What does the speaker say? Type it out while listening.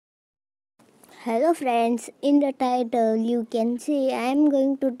Hello friends, in the title you can see I am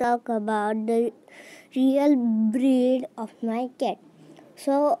going to talk about the real breed of my cat.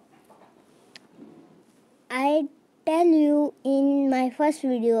 So I tell you in my first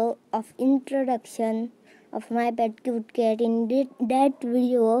video of introduction of my pet cute cat. In that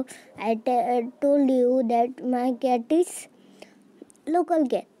video I told you that my cat is local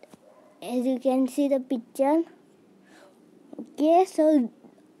cat. As you can see the picture. Okay, so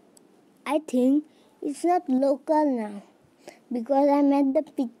I think it's not local now because I met the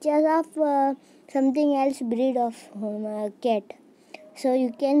pictures of something else breed of cat. So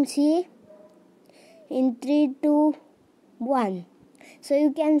you can see in 3, 2, 1. So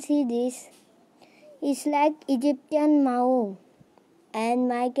you can see this. It's like Egyptian Mao and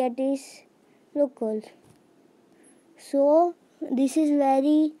my cat is local. So this is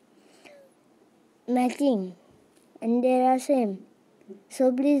very matching and they are same.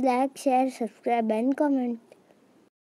 So please like, share, subscribe and comment.